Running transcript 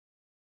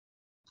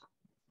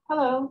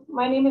Hello,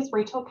 my name is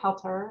Rachel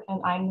Kelter, and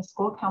I'm the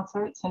school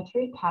counselor at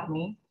Century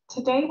Academy.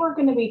 Today, we're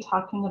going to be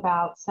talking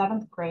about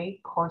 7th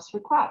grade course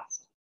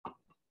request.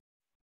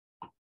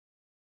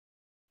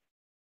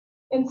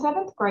 In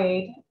 7th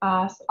grade,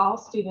 all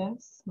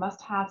students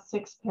must have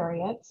 6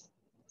 periods.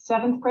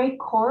 7th grade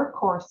core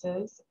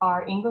courses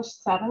are English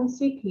 7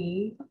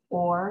 CP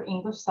or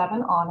English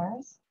 7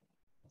 Honors,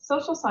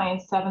 Social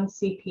Science 7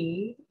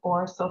 CP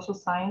or Social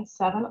Science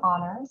 7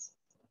 Honors,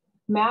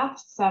 Math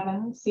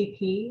 7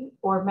 CP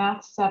or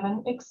Math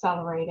 7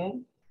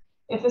 Accelerated.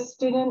 If a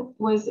student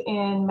was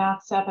in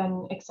Math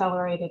 7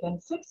 Accelerated in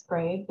 6th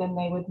grade, then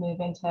they would move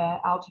into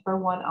Algebra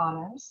 1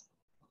 Honors.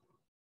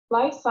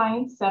 Life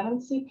Science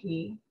 7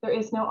 CP, there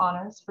is no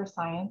honors for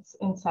science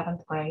in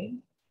 7th grade.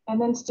 And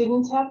then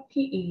students have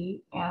PE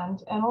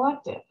and an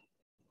elective.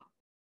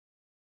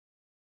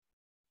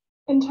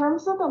 In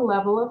terms of the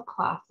level of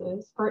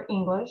classes for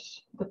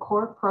English, the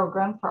core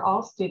program for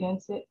all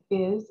students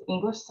is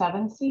English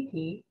 7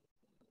 CP.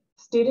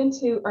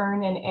 Students who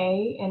earn an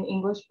A in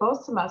English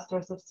both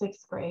semesters of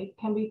 6th grade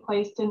can be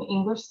placed in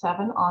English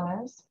 7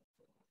 Honors,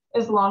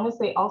 as long as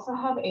they also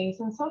have A's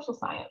in social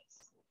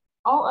science.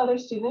 All other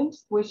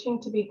students wishing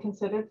to be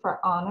considered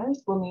for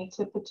honors will need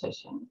to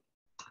petition.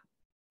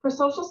 For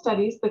social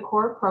studies, the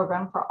core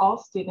program for all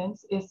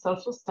students is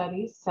Social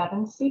Studies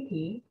 7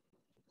 CP.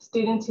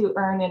 Students who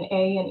earn an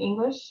A in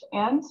English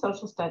and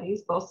Social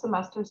Studies both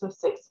semesters of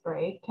 6th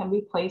grade can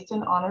be placed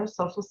in Honors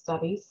Social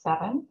Studies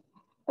 7,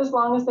 as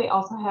long as they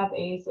also have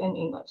A's in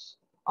English.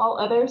 All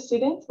other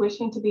students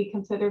wishing to be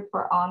considered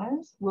for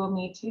honors will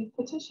need to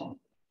petition.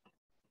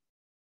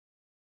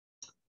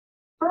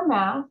 For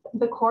math,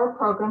 the core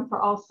program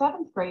for all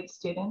 7th grade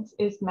students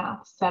is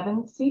Math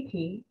 7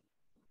 CP.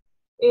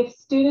 If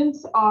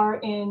students are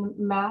in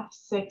Math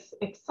 6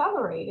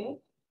 Accelerated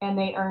and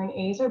they earn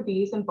A's or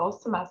B's in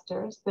both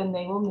semesters, then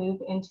they will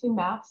move into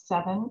Math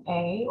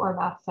 7A or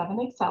Math 7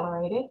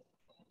 Accelerated.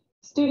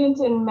 Students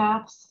in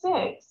Math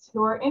 6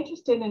 who are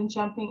interested in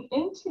jumping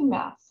into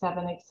Math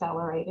 7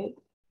 Accelerated,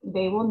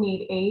 they will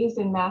need A's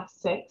in Math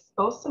 6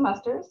 both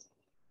semesters,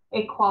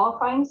 a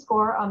qualifying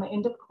score on the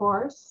end of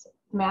course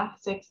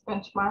Math 6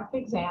 benchmark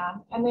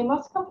exam, and they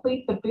must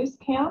complete the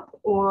boost camp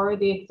or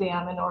the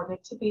exam in order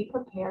to be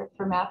prepared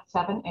for Math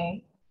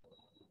 7A.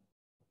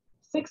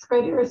 6th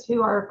graders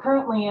who are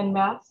currently in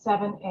Math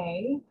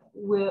 7A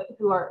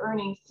who are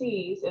earning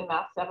C's in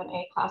Math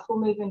 7A class will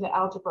move into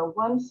Algebra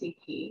 1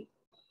 CP.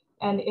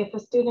 And if a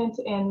student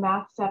in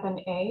Math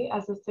 7A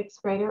as a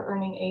 6th grader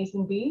earning A's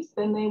and B's,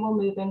 then they will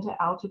move into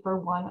Algebra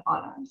 1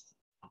 Honors.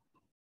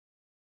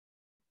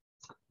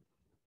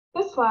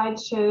 This slide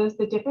shows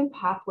the different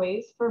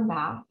pathways for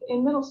math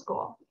in middle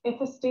school. If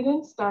a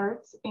student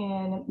starts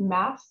in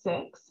Math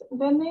 6,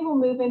 then they will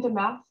move into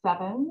Math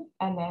 7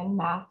 and then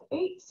Math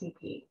 8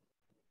 CP.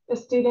 The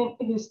student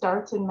who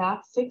starts in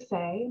Math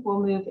 6A will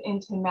move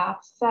into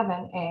Math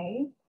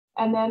 7A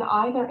and then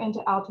either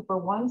into Algebra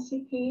 1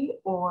 CP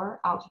or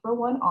Algebra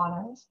 1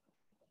 Honors.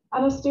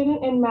 And a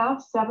student in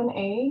Math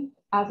 7A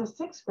as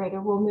a 6th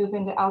grader will move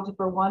into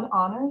Algebra 1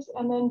 Honors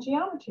and then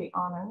Geometry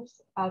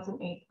Honors as an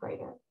 8th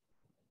grader.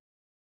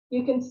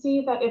 You can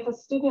see that if a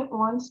student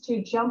wants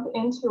to jump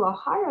into a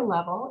higher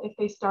level, if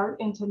they start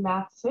into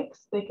Math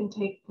 6, they can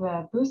take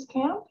the boost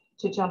camp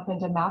to jump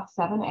into Math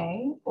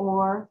 7A,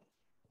 or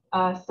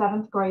a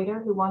 7th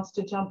grader who wants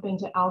to jump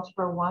into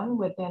Algebra 1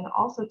 would then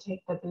also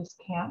take the boost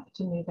camp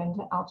to move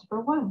into Algebra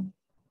 1.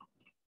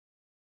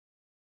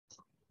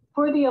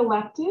 For the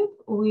elective,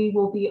 we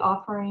will be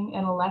offering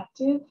an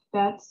elective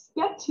that's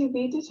yet to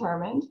be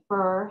determined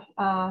for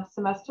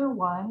semester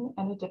 1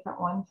 and a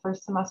different one for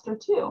semester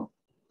 2.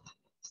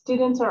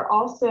 Students are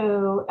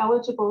also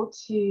eligible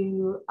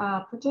to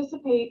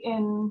participate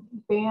in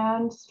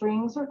band,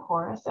 strings, or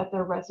chorus at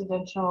their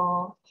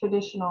residential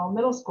traditional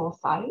middle school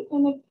site.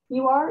 And if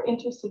you are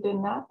interested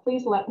in that,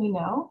 please let me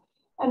know,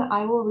 and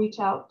I will reach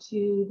out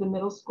to the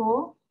middle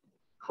school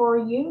for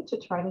you to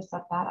try to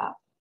set that up.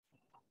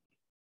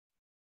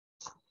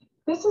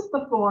 This is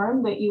the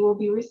form that you will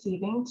be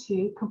receiving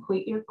to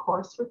complete your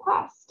course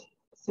request.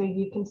 So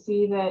you can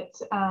see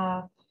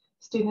that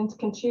students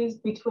can choose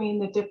between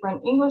the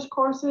different English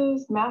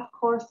courses, math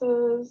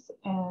courses,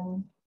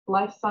 and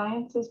life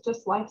sciences,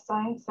 just life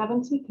science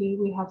 7 CP.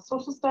 We have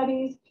social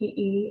studies,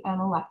 PE,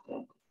 and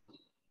elective.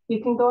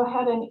 You can go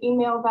ahead and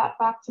email that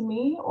back to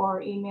me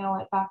or email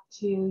it back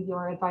to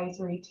your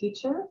advisory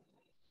teacher.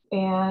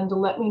 And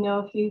let me know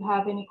if you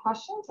have any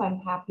questions. I'm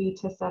happy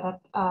to set up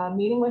a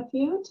meeting with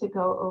you to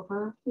go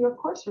over your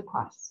course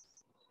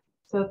requests.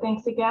 So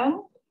thanks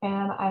again.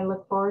 And I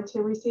look forward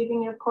to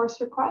receiving your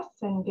course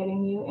requests and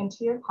getting you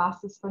into your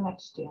classes for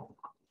next year.